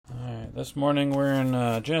This morning we're in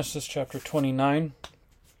Genesis chapter 29,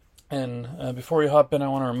 and before we hop in, I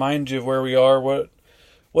want to remind you of where we are, what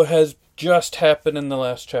has just happened in the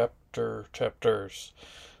last chapters.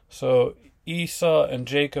 So Esau and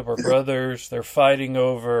Jacob are brothers. They're fighting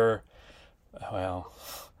over, well,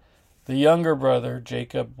 the younger brother,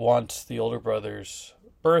 Jacob, wants the older brother's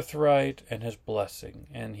birthright and his blessing,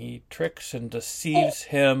 and he tricks and deceives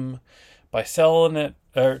him by selling it,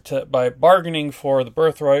 by bargaining for the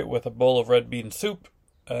birthright with a bowl of red bean soup,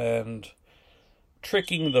 and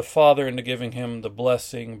tricking the father into giving him the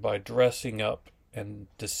blessing by dressing up and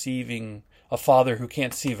deceiving a father who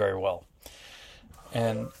can't see very well.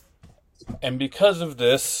 And because of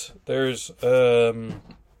this, there is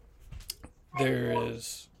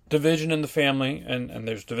division in the family, and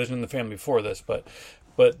there's division in the family before this, but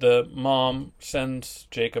the mom sends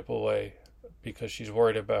Jacob away because she's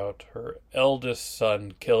worried about her eldest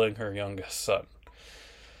son killing her youngest son.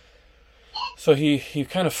 So he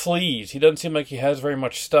kind of flees. He doesn't seem like he has very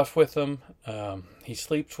much stuff with him. He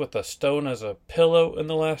sleeps with a stone as a pillow in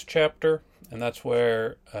the last chapter, and that's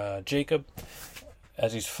where Jacob,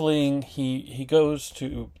 as he's fleeing, he goes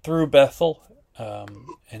through Bethel,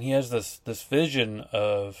 and he has this vision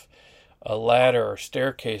of a ladder or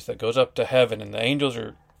staircase that goes up to heaven, and the angels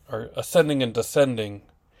are ascending and descending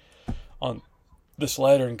on this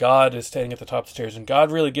ladder, and God is standing at the top of the stairs, and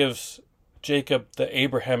God really gives Jacob the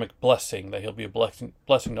Abrahamic blessing, that he'll be a blessing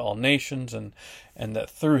to all nations, and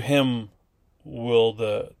that through him will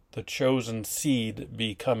the chosen seed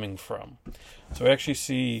be coming from. So we actually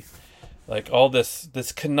see like all this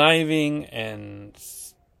conniving and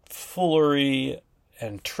foolery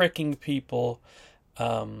and tricking people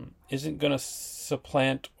isn't going to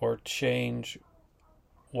supplant or change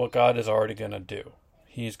what God is already going to do.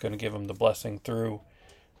 He's going to give him the blessing through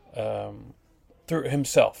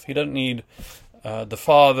himself. He doesn't need the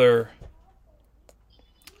father,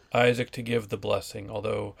 Isaac, to give the blessing,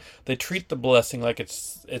 although they treat the blessing like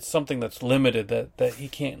it's something that's limited, that he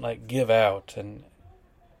can't like give out,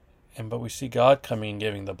 but we see God coming and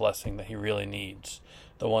giving the blessing that he really needs,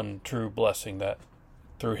 the one true blessing that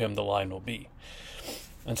through him the line will be.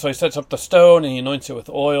 And so he sets up the stone and he anoints it with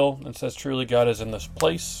oil and says, truly God is in this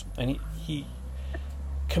place. And he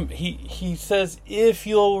says, if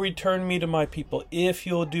you'll return me to my people, if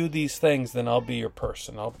you'll do these things, then I'll be your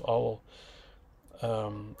person. I'll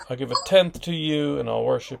give a tenth to you, and I'll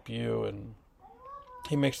worship you. And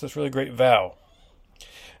he makes this really great vow.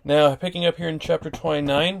 Now, picking up here in chapter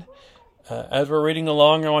 29, as we're reading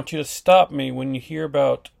along, I want you to stop me when you hear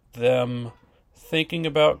about them thinking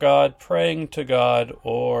about God, praying to God,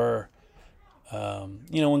 or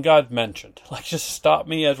when God's mentioned. Like, just stop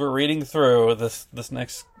me as we're reading through this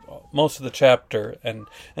next most of the chapter and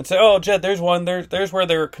say, oh, Jed, there's one. There's where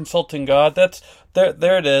they're consulting God. That's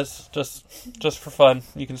there it is. Just for fun,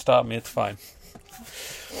 you can stop me. It's fine.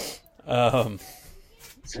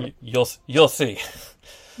 You'll see.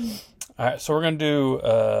 All right, so we're gonna do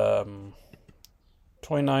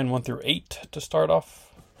 29 1 through 8 to start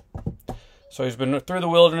off. So he's been through the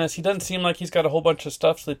wilderness. He doesn't seem like he's got a whole bunch of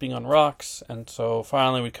stuff, sleeping on rocks. And so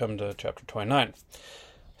finally we come to chapter 29.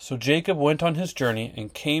 So Jacob went on his journey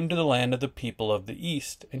and came to the land of the people of the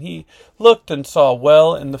east. And he looked and saw a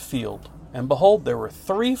well in the field. And behold, there were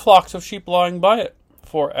 3 flocks of sheep lying by it.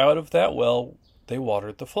 For out of that well they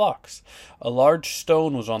watered the flocks. A large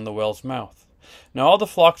stone was on the well's mouth. Now all the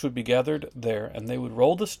flocks would be gathered there, and they would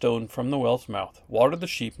roll the stone from the well's mouth, water the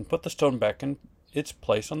sheep, and put the stone back in its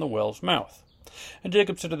place on the well's mouth. And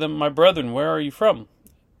Jacob said to them, my brethren, where are you from?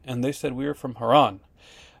 And they said, we are from Haran.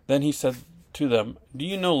 Then he said to them, do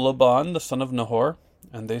you know Laban, the son of Nahor?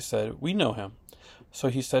 And they said, we know him. So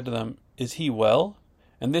he said to them, is he well?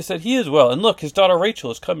 And they said, he is well. And look, his daughter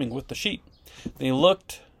Rachel is coming with the sheep.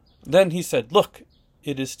 Then he said, look,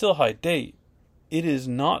 it is still high day. It is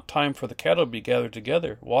not time for the cattle to be gathered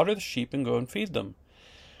together. Water the sheep and go and feed them.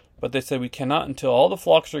 But they said, we cannot until all the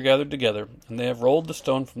flocks are gathered together, and they have rolled the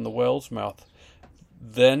stone from the well's mouth.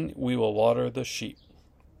 Then we will water the sheep.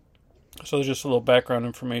 So there's just a little background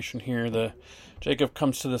information here. Jacob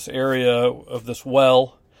comes to this area of this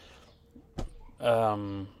well,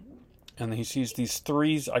 and he sees these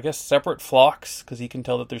 3, I guess, separate flocks, because he can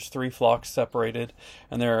tell that there's 3 flocks separated,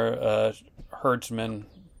 and there are herdsmen,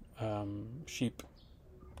 sheep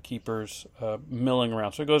keepers, milling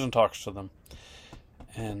around. So he goes and talks to them.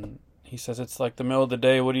 And he says, it's like the middle of the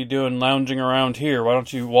day. What are you doing lounging around here? Why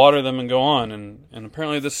don't you water them and go on? And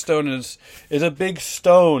apparently this stone is a big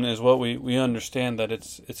stone, is what we understand, that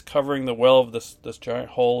it's covering the well of this giant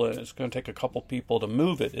hole, and it's going to take a couple people to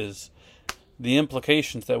move it, is the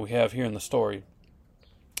implications that we have here in the story.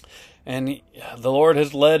 And the Lord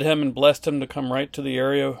has led him and blessed him to come right to the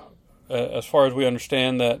area, as far as we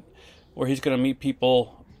understand, that where he's going to meet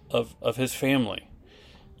people of his family.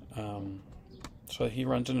 So he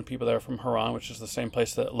runs into people that are from Haran, which is the same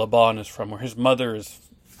place that Laban is from,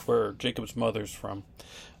 where Jacob's mother is from.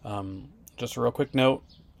 Just a real quick note: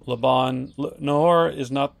 Nahor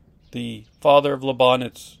is not the father of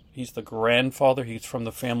Laban. He's the grandfather. He's from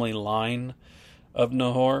the family line of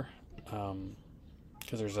Nahor,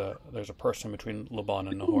 because there's a person between Laban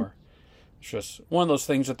and Nahor. It's just one of those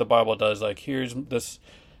things that the Bible does. Like, here's this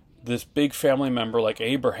big family member like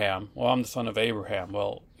Abraham. Well, I'm the son of Abraham.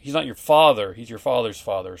 Well, he's not your father. He's your father's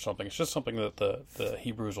father or something. It's just something that the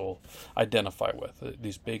Hebrews will identify with,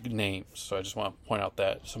 these big names. So I just want to point out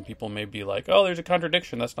that some people may be like, oh, there's a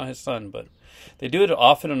contradiction. That's not his son. But they do it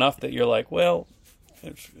often enough that you're like, well,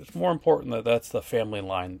 it's more important that that's the family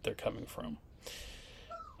line that they're coming from.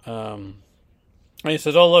 And he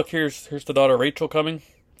says, oh, look, here's the daughter Rachel coming.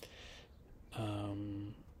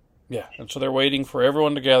 Yeah, and so they're waiting for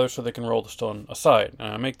everyone to gather so they can roll the stone aside.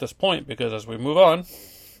 And I make this point because as we move on,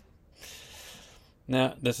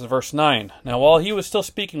 now this is verse 9. Now while he was still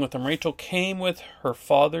speaking with them, Rachel came with her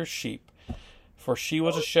father's sheep, for she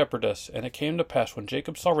was a shepherdess. And it came to pass, when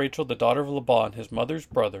Jacob saw Rachel, the daughter of Laban, his mother's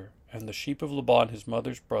brother, and the sheep of Laban, his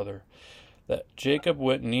mother's brother, that Jacob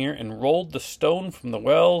went near and rolled the stone from the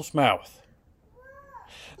well's mouth,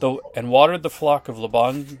 and watered the flock of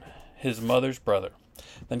Laban, his mother's brother.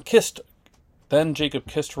 Then Jacob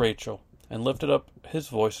kissed Rachel, and lifted up his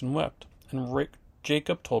voice and wept. And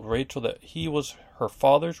Jacob told Rachel that he was her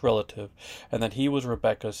father's relative, and that he was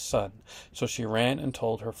Rebekah's son. So she ran and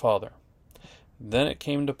told her father. Then it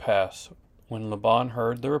came to pass, when Laban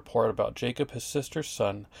heard the report about Jacob his sister's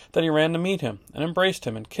son, that he ran to meet him, and embraced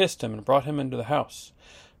him, and kissed him, and brought him into the house.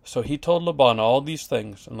 So he told Laban all these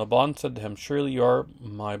things, and Laban said to him, surely you are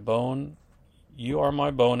my bone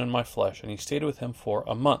and my flesh. And he stayed with him for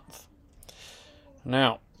a month.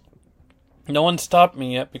 Now, no one stopped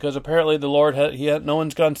me yet, because apparently the Lord no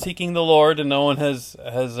one's gone seeking the Lord, and no one has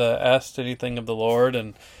asked anything of the Lord,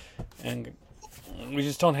 and we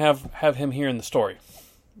just don't have him here in the story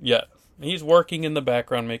yet. He's working in the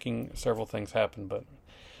background, making several things happen,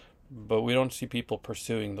 but we don't see people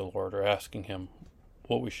pursuing the Lord or asking him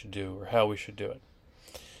what we should do or how we should do it.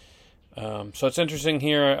 So it's interesting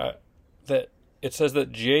here that it says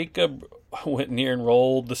that Jacob went near and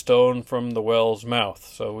rolled the stone from the well's mouth.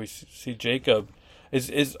 So we see Jacob is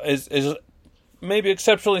maybe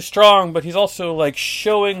exceptionally strong, but he's also like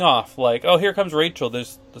showing off, like, oh, here comes Rachel,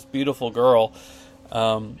 this beautiful girl,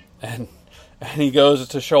 and he goes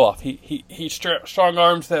to show off. He strong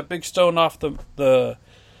arms that big stone off the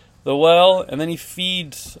well, and then he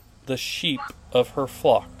feeds the sheep of her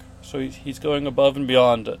flock. So he's going above and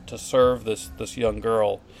beyond to serve this young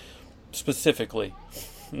girl specifically,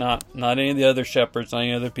 not any of the other shepherds, not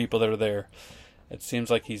any other people that are there. It seems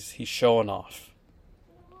like he's showing off.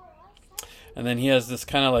 And then he has this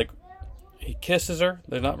kind of like, he kisses her.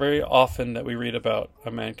 There's not very often that we read about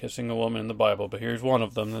a man kissing a woman in the Bible, but here's one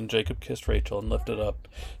of them. Then Jacob kissed Rachel and lifted up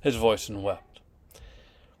his voice and wept.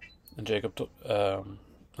 And Jacob, and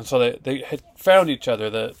so they had found each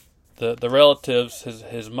other. The relatives,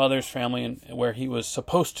 his mother's family, and where he was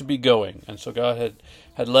supposed to be going. And so God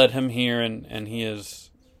had led him here, and his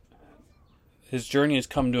journey has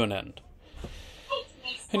come to an end.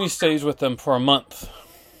 And he stays with them for a month.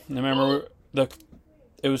 And remember,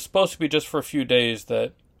 it was supposed to be just for a few days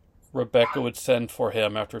that Rebekah would send for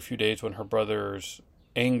him after a few days when her brother's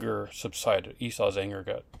anger subsided. Esau's anger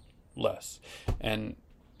got less. And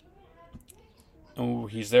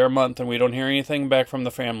he's there a month, and we don't hear anything back from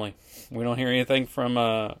the family. We don't hear anything from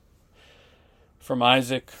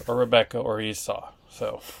Isaac or Rebekah or Esau.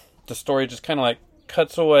 So the story just kind of like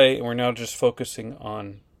cuts away, and we're now just focusing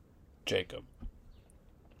on Jacob.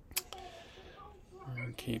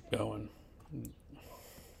 Keep going.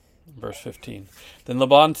 Verse 15. Then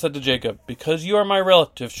Laban said to Jacob, because you are my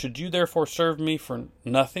relative, should you therefore serve me for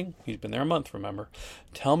nothing? He's been there a month, remember.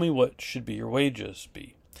 Tell me what should be your wages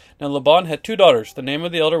be. Now Laban had 2 daughters. The name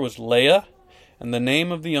of the elder was Leah, and the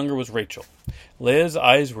name of the younger was Rachel. Leah's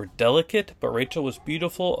eyes were delicate, but Rachel was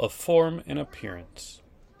beautiful of form and appearance.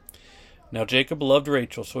 Now Jacob loved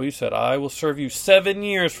Rachel, so he said, I will serve you 7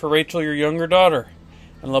 years for Rachel, your younger daughter.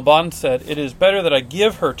 And Laban said, it is better that I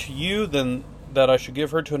give her to you than that I should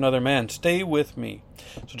give her to another man. Stay with me.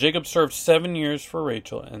 So Jacob served 7 years for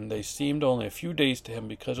Rachel, and they seemed only a few days to him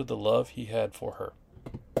because of the love he had for her.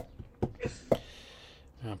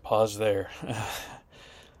 Pause there.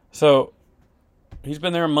 So he's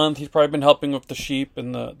been there a month. He's probably been helping with the sheep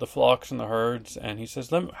and the flocks and the herds. And he says,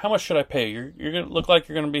 "How much should I pay? You're gonna look like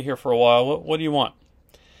you're gonna be here for a while. What do you want?"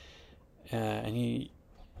 And he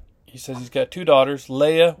says he's got 2 daughters,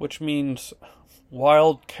 Leah, which means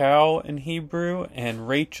wild cow in Hebrew, and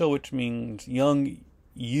Rachel, which means young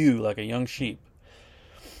ewe, like a young sheep.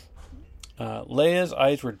 Leah's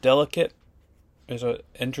eyes were delicate. There's an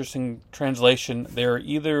interesting translation. They're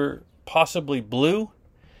either possibly blue,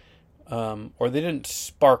 or they didn't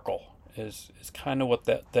sparkle. Is kind of what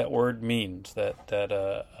that word means. That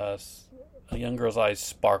a young girl's eyes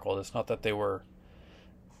sparkled. It's not that they were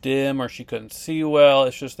dim or she couldn't see well.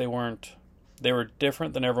 It's just they were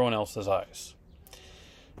different than everyone else's eyes.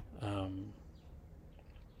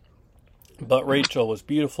 But Rachel was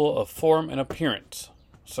beautiful of form and appearance.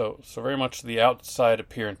 So very much the outside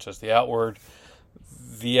appearances, the outward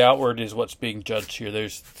is what's being judged here.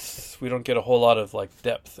 We don't get a whole lot of like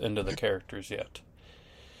depth into the characters yet.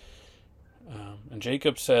 And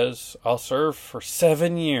Jacob says, "I'll serve for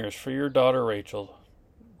 7 years for your daughter Rachel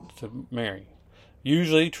to marry."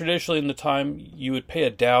 Usually, traditionally in the time, you would pay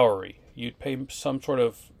a dowry. You'd pay some sort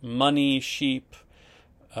of money, sheep,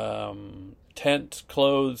 tent,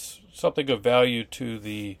 clothes, something of value to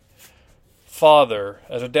the father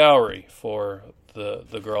as a dowry for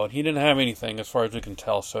the girl. And he didn't have anything as far as we can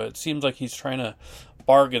tell. So it seems like he's trying to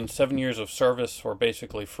bargain 7 years of service for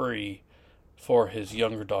basically free for his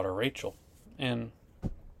younger daughter Rachel. And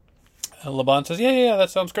Laban says, yeah,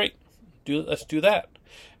 that sounds great. Let's do that.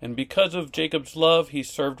 And because of Jacob's love, he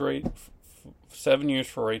served 7 years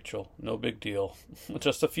for Rachel. No big deal.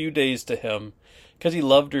 Just a few days to him because he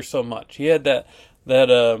loved her so much. He had that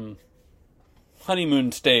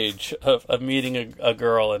honeymoon stage of meeting a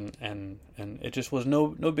girl, and it just was no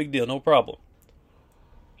big deal, no problem.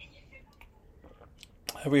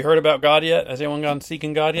 Have we heard about God yet? Has anyone gone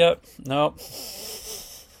seeking God yet? No.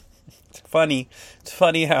 It's funny. It's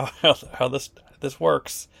funny how this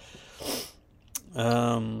works.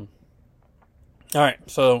 All right,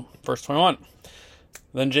 so verse 21.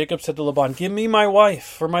 Then Jacob said to Laban, "Give me my wife,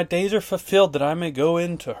 for my days are fulfilled, that I may go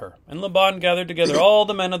in to her." And Laban gathered together all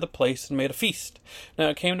the men of the place and made a feast. Now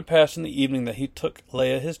it came to pass in the evening that he took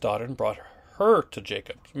Leah his daughter and brought her to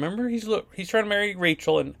Jacob. Remember, he's trying to marry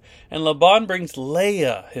Rachel, and Laban brings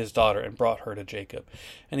Leah his daughter and brought her to Jacob.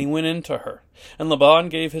 And he went in to her. And Laban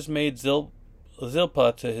gave his maid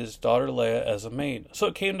Zilpah to his daughter Leah as a maid. So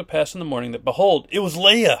it came to pass in the morning that, behold, it was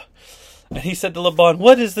Leah. And he said to Laban,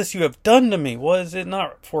 "What is this you have done to me? Was it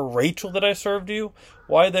not for Rachel that I served you?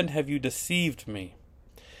 Why then have you deceived me?"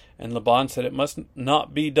 And Laban said, "It must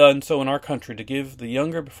not be done so in our country, to give the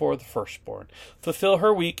younger before the firstborn. Fulfill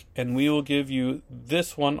her week, and we will give you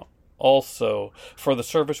this one also for the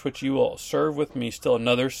service which you will serve with me still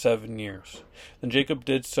another 7 years." Then Jacob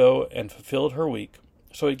did so and fulfilled her week.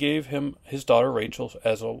 So he gave him his daughter Rachel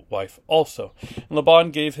as a wife also. And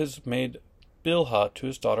Laban gave his maid Bilhah to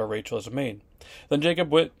his daughter Rachel as a maid. Then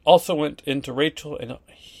Jacob also went into Rachel, and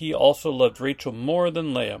he also loved Rachel more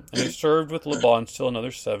than Leah, and he served with Laban still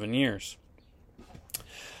another 7 years.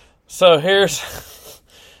 So here's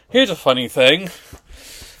a funny thing.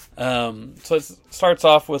 So it starts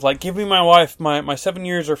off with like, "Give me my wife. My 7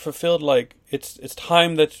 years are fulfilled. Like it's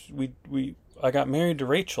time that I got married to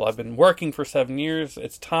Rachel. I've been working for 7 years.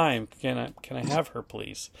 It's time. Can I have her,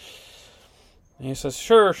 please?" And he says,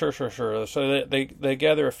 sure. So they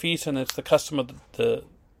gather a feast, and it's the custom of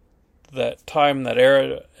that time, that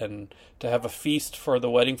era, and to have a feast for the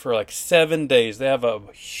wedding for like 7 days. They have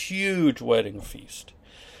a huge wedding feast.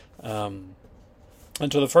 And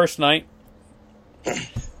so the first night,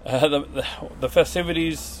 the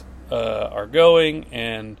festivities are going,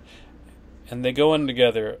 and they go in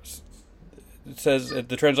together. It says,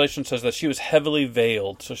 the translation says that she was heavily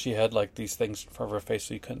veiled, so she had like these things in front of her face,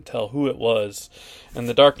 so you couldn't tell who it was. And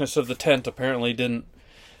the darkness of the tent apparently didn't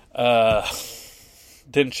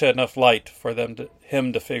shed enough light for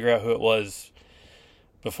him to figure out who it was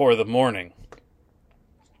before the morning.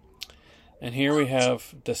 And here we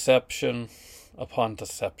have deception upon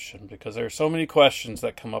deception, because there are so many questions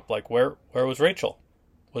that come up, like where was Rachel?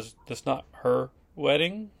 Was this not her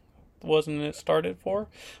wedding? Wasn't it started for?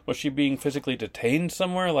 Was she being physically detained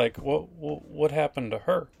somewhere? Like what happened to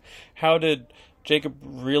her? How did Jacob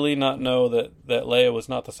really not know that Leah was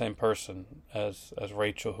not the same person as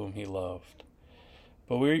Rachel, whom he loved?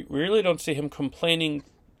 But we really don't see him complaining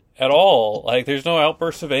at all. Like, there's no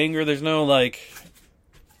outbursts of anger. There's no like,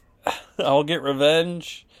 I'll get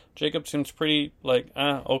revenge. Jacob seems pretty like,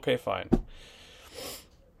 okay, fine.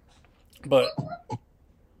 But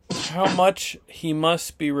how much he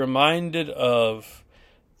must be reminded of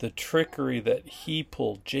the trickery that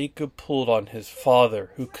Jacob pulled on his father,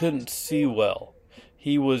 who couldn't see well.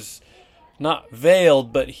 He was not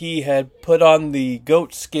veiled, but he had put on the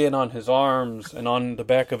goat skin on his arms and on the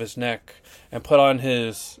back of his neck, and put on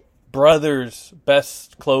his brother's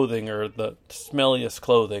best clothing, or the smelliest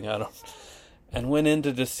clothing, and went in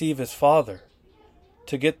to deceive his father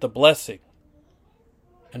to get the blessing.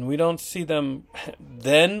 And we don't see them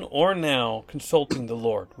then or now consulting the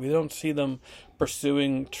Lord. We don't see them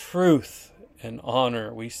pursuing truth and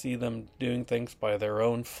honor. We see them doing things by their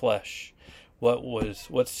own flesh.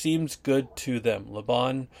 What seems good to them.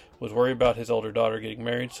 Laban was worried about his older daughter getting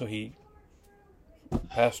married, so he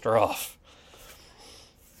passed her off.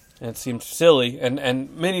 And it seems silly,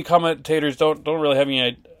 and many commentators don't really have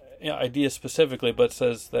any idea specifically, but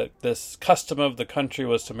says that this custom of the country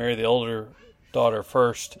was to marry the older daughter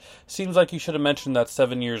first. Seems like you should have mentioned that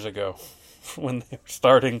 7 years ago, when they were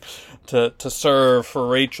starting to serve for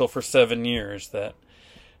Rachel for 7 years. That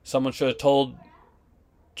someone should have told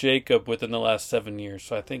Jacob within the last 7 years.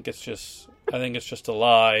 So I think it's just a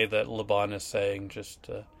lie that Laban is saying, just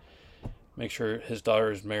to make sure his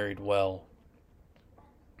daughter is married well.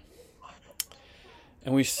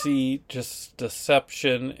 And we see just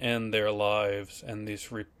deception in their lives, and this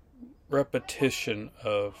repetition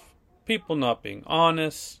of people not being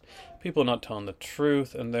honest, people not telling the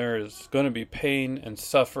truth, and there is going to be pain and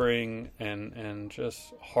suffering and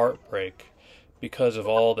just heartbreak because of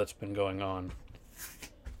all that's been going on.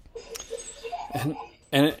 And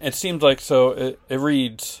it seems like, so it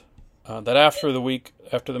reads that after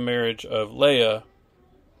the marriage of Leah,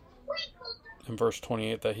 in verse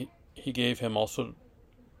 28, that he gave him also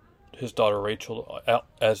his daughter Rachel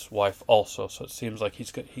as wife also. So it seems like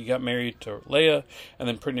he got married to Leah, and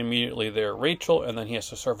then pretty immediately there Rachel, and then he has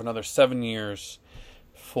to serve another 7 years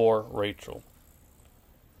for Rachel.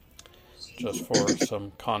 Just for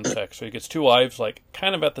some context. So he gets 2 wives, like,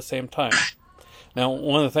 kind of at the same time. Now,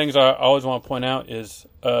 one of the things I always want to point out is,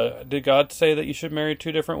 did God say that you should marry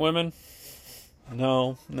 2 different women?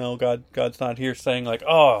 No, God's not here saying like,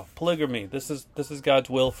 oh, polygamy. This is God's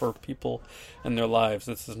will for people in their lives.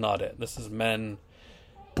 This is not it. This is men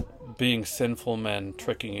being sinful men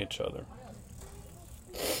tricking each other.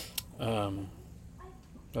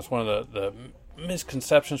 That's one of the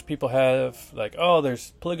misconceptions people have. Like, oh,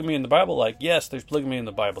 there's polygamy in the Bible. Like, yes, there's polygamy in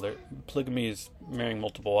the Bible. Polygamy is marrying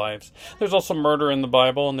multiple wives. There's also murder in the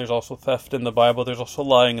Bible, and there's also theft in the Bible. There's also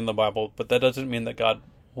lying in the Bible. But that doesn't mean that God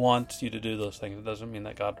wants you to do those things. It doesn't mean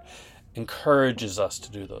that God encourages us to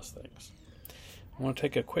do those things. I want to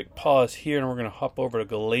take a quick pause here, and we're going to hop over to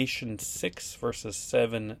Galatians 6, verses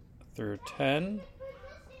 7 through 10.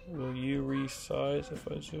 Will you resize if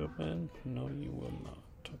I zoom in? No, you will not.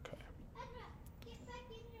 Okay.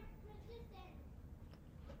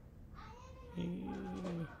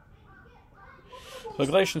 So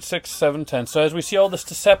Galatians 6, 7, 10. So as we see all this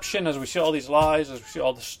deception, as we see all these lies, as we see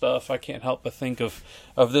all this stuff, I can't help but think of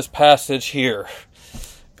this passage here.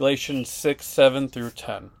 Galatians 6, 7 through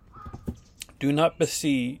 10. Do not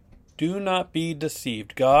be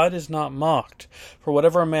deceived. God is not mocked. For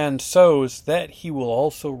whatever a man sows, that he will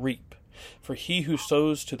also reap. For he who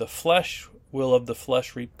sows to the flesh will of the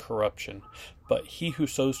flesh reap corruption. But he who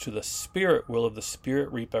sows to the Spirit will of the Spirit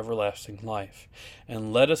reap everlasting life.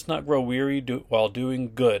 And let us not grow weary while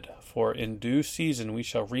doing good, for in due season we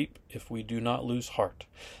shall reap if we do not lose heart.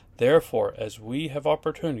 Therefore, as we have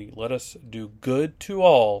opportunity, let us do good to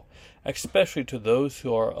all, especially to those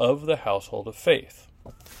who are of the household of faith.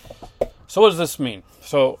 So what does this mean?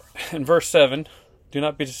 So in verse 7, do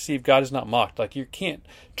not be deceived, God is not mocked. Like, you can't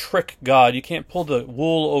trick God. You can't pull the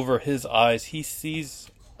wool over his eyes. He sees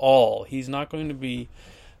all. He's not going to be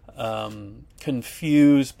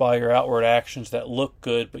confused by your outward actions that look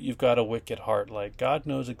good, but you've got a wicked heart. Like, God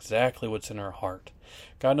knows exactly what's in our heart.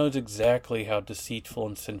 God knows exactly how deceitful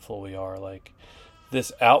and sinful we are. Like,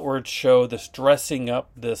 this outward show, this dressing up,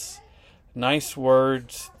 this nice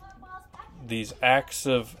words, these acts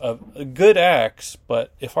of good acts,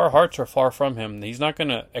 but if our hearts are far from him, he's not going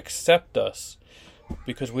to accept us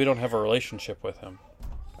because we don't have a relationship with him.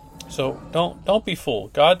 So don't be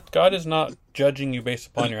fooled. God is not judging you based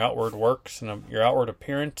upon your outward works and your outward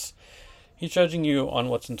appearance. He's judging you on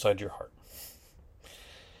what's inside your heart.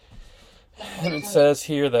 And it says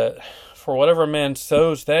here that for whatever a man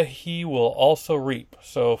sows, that he will also reap.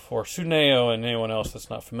 So for Suneo and anyone else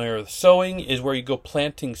that's not familiar with sowing, is where you go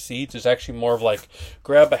planting seeds. It's actually more of like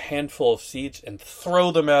grab a handful of seeds and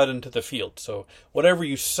throw them out into the field. So whatever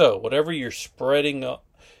you sow, whatever you're spreading up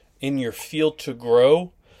in your field to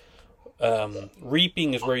grow,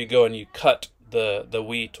 reaping is where you go and you cut the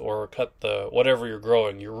wheat or cut the whatever you're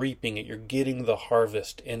growing. You're reaping it. You're getting the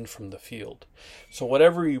harvest in from the field. So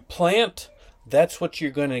whatever you plant, that's what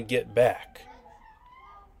you're going to get back.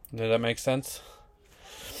 Does that make sense?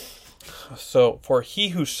 So, for he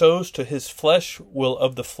who sows to his flesh will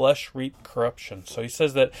of the flesh reap corruption. So he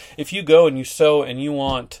says that if you go and you sow and you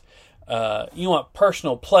want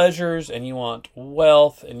personal pleasures and you want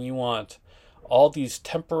wealth and you want all these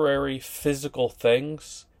temporary physical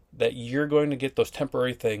things, that you're going to get those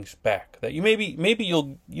temporary things back. That you maybe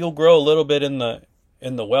you'll grow a little bit in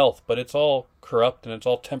the wealth, but it's all corrupt and it's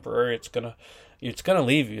all temporary. It's gonna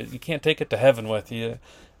leave you. You can't take it to heaven with you.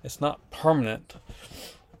 It's not permanent.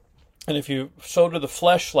 And if you sow to the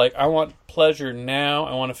flesh, like, I want pleasure now,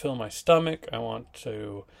 I want to fill my stomach, I want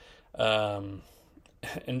to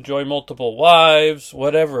enjoy multiple wives,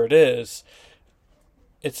 whatever it is,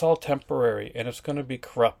 it's all temporary, and it's going to be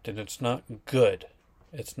corrupt, and it's not good.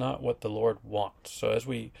 It's not what the Lord wants. So as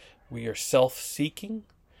we are self-seeking,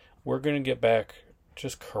 we're going to get back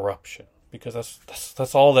just corruption, because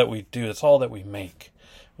that's all that we do. That's all that we make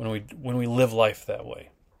when we live life that way.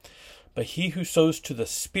 But he who sows to the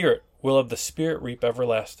Spirit will of the Spirit reap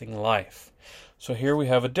everlasting life. So here we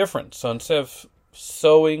have a difference. So instead of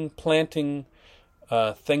sowing, planting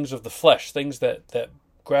things of the flesh, things that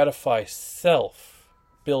gratify self,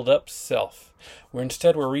 build up self,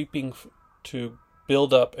 we're reaping to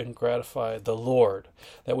build up and gratify the Lord,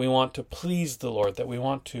 that we want to please the Lord, that we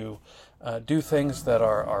want to do things that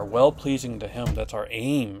are well-pleasing to Him. That's our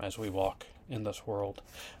aim as we walk in this world.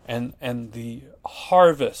 And the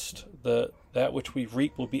harvest, that which we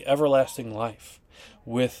reap, will be everlasting life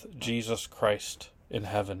with Jesus Christ in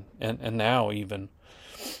heaven, and now even.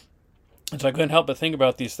 And so I couldn't help but think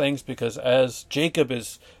about these things, because as Jacob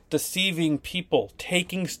is deceiving people,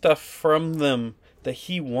 taking stuff from them that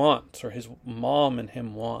he wants, or his mom and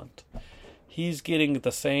him want, he's getting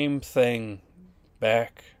the same thing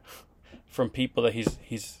back from people that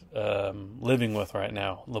he's living with right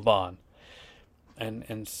now, Laban.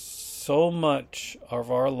 And so much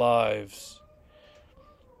of our lives,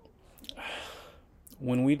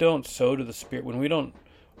 when we don't sow to the Spirit, when we don't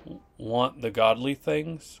want the godly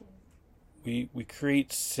things, we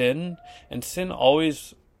create sin, and sin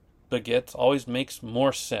always makes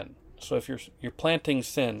more sin. So if you're planting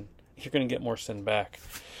sin, you're going to get more sin back.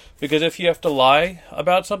 Because if you have to lie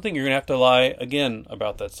about something, you're going to have to lie again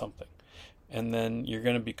about that something. And then you're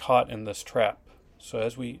going to be caught in this trap. So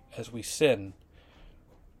as we sin,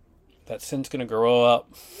 that sin's going to grow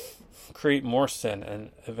up, create more sin,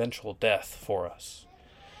 and eventual death for us.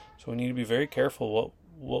 So we need to be very careful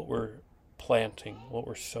what we're planting, what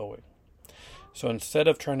we're sowing. So instead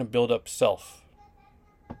of trying to build up self,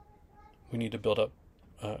 we need to build up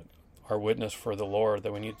our witness for the Lord,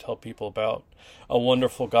 that we need to tell people about a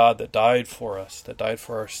wonderful God that died for us, that died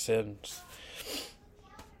for our sins.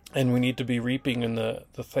 And we need to be reaping in the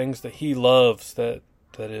things that He loves, that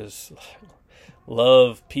is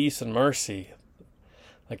love, peace, and mercy.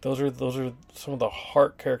 Like those are some of the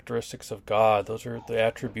heart characteristics of God. Those are the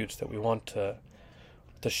attributes that we want to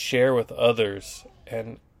share with others.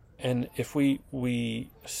 And if we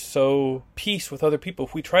sow peace with other people,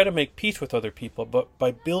 if we try to make peace with other people, but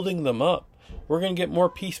by building them up, we're going to get more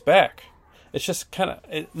peace back. It's just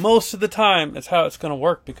most of the time, it's how it's going to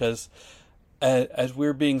work, because as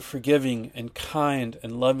we're being forgiving and kind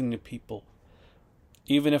and loving to people,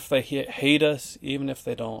 even if they hate us, even if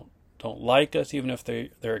they don't like us, even if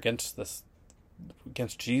they're against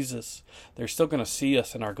Jesus, they're still going to see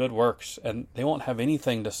us in our good works, and they won't have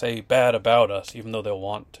anything to say bad about us, even though they'll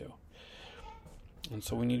want to. And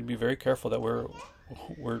so we need to be very careful that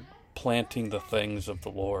we're planting the things of the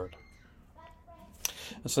Lord.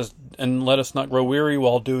 It says, and let us not grow weary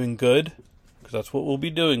while doing good, because that's what we'll be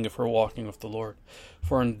doing if we're walking with the Lord.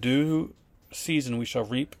 For in due season we shall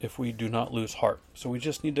reap if we do not lose heart. So we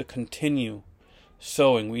just need to continue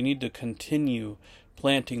sowing. We need to continue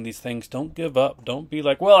planting these things. Don't give up. Don't be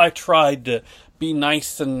like, well, I tried to be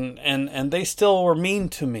nice and they still were mean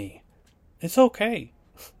to me. It's okay.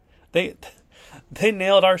 They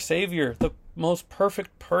nailed our Savior, the most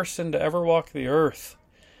perfect person to ever walk the earth,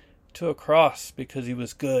 to a cross because He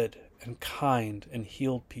was good and kind and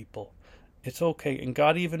healed people. It's okay.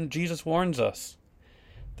 And Jesus warns us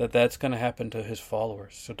that that's going to happen to His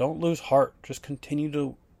followers. So don't lose heart. Just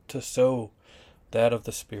continue to sow that of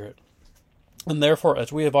the Spirit. And therefore,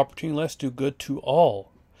 as we have opportunity, let's do good to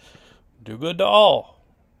all. Do good to all.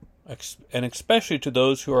 And especially to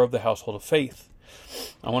those who are of the household of faith.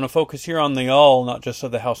 I want to focus here on the all, not just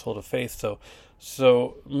of the household of faith.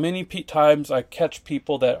 So many times I catch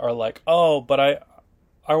people that are like, oh, but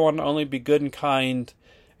I want to only be good and kind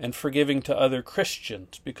and forgiving to other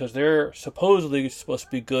Christians because they're supposedly supposed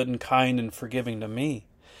to be good and kind and forgiving to me.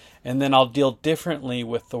 And then I'll deal differently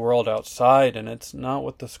with the world outside, and it's not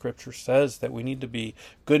what the scripture says, that we need to be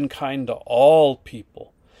good and kind to all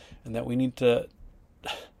people, and that we need to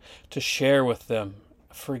share with them,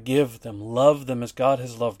 forgive them, love them as God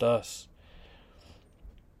has loved us.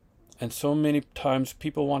 And so many times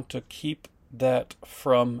people want to keep that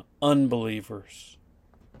from unbelievers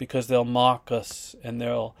because they'll mock us and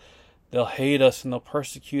they'll hate us and they'll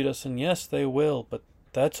persecute us, and yes, they will, but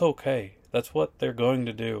that's okay. That's what they're going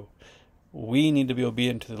to do. We need to be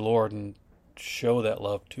obedient to the Lord and show that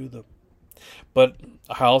love to them. But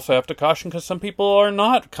I also have to caution, because some people are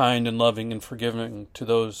not kind and loving and forgiving to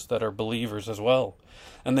those that are believers as well.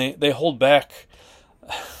 And they hold back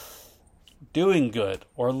doing good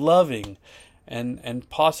or loving. And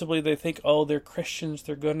possibly they think, oh, they're Christians,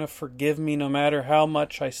 they're going to forgive me no matter how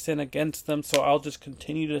much I sin against them, so I'll just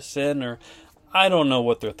continue to sin. Or I don't know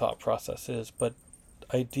what their thought process is, but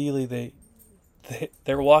ideally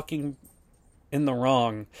they're walking in the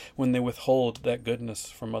wrong when they withhold that goodness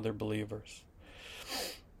from other believers.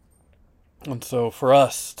 And so for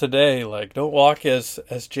us today, don't walk as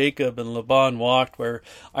Jacob and Laban walked, where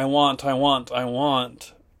I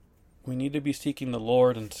want. We need to be seeking the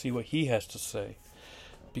Lord and see what He has to say,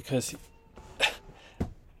 because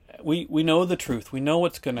we know the truth. We know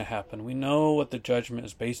what's going to happen. We know what the judgment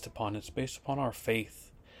is based upon. It's based upon our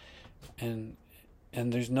faith. And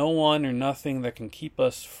there's no one or nothing that can keep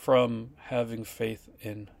us from having faith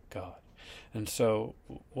in God. And so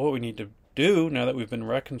what we need to do, now that we've been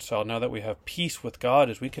reconciled, now that we have peace with God,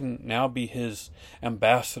 is we can now be His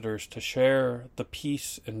ambassadors to share the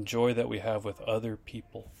peace and joy that we have with other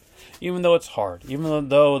people. Even though it's hard, even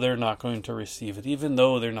though they're not going to receive it, even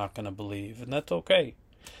though they're not going to believe. And that's okay.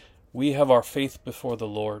 We have our faith before the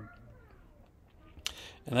Lord.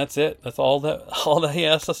 And that's it. That's all that He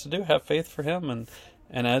asks us to do, have faith for Him.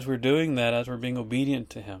 And as we're doing that, as we're being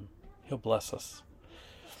obedient to Him, He'll bless us.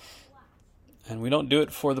 And we don't do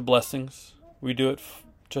it for the blessings. We do it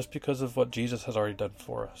just because of what Jesus has already done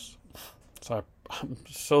for us. So I'm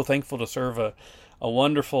so thankful to serve a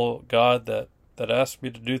wonderful God that asks me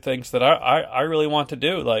to do things that I really want to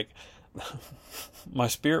do. Like, my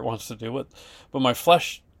spirit wants to do it, but my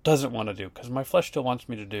flesh doesn't want to do, because my flesh still wants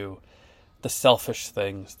me to do the selfish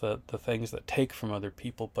things, the things that take from other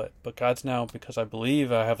people. But God's now, because I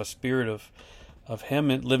believe I have a spirit of Him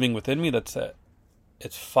living within me,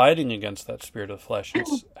 it's fighting against that spirit of the flesh.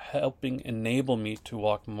 It's helping enable me to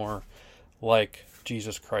walk more like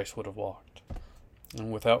Jesus Christ would have walked.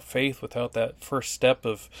 And without faith, without that first step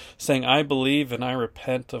of saying, I believe and I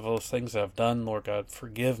repent of those things I've done, Lord God,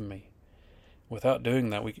 forgive me. Without doing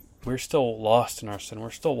that, we're still lost in our sin. We're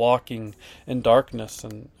still walking in darkness,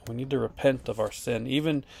 and we need to repent of our sin.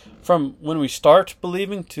 Even from when we start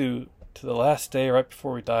believing to the last day, right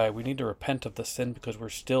before we die, we need to repent of the sin, because we're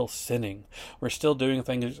still sinning. We're still doing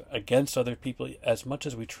things against other people. As much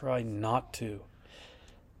as we try not to,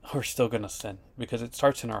 we're still going to sin, because it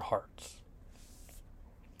starts in our hearts.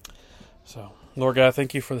 So, Lord God,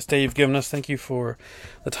 thank You for this day You've given us. Thank You for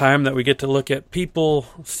the time that we get to look at people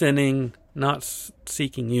sinning, not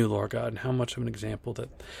seeking You, Lord God, and how much of an example that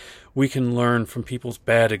we can learn from people's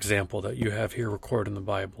bad example that You have here recorded in the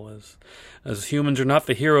Bible. As humans are not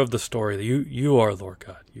the hero of the story. You are, Lord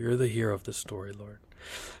God. You're the hero of the story, Lord.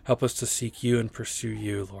 Help us to seek You and pursue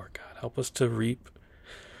You, Lord God. Help us to reap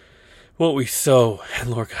what we sow.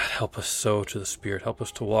 And Lord God, help us sow to the Spirit. Help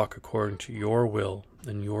us to walk according to Your will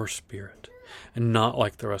and Your Spirit, and not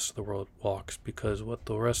like the rest of the world walks, because what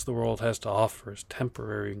the rest of the world has to offer is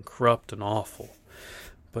temporary and corrupt and awful.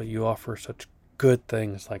 But You offer such good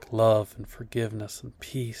things like love and forgiveness and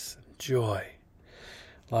peace and joy.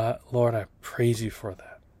 Lord, I praise You for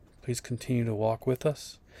that. Please continue to walk with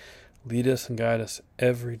us, lead us and guide us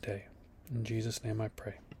every day. In Jesus' name I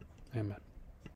pray. Amen.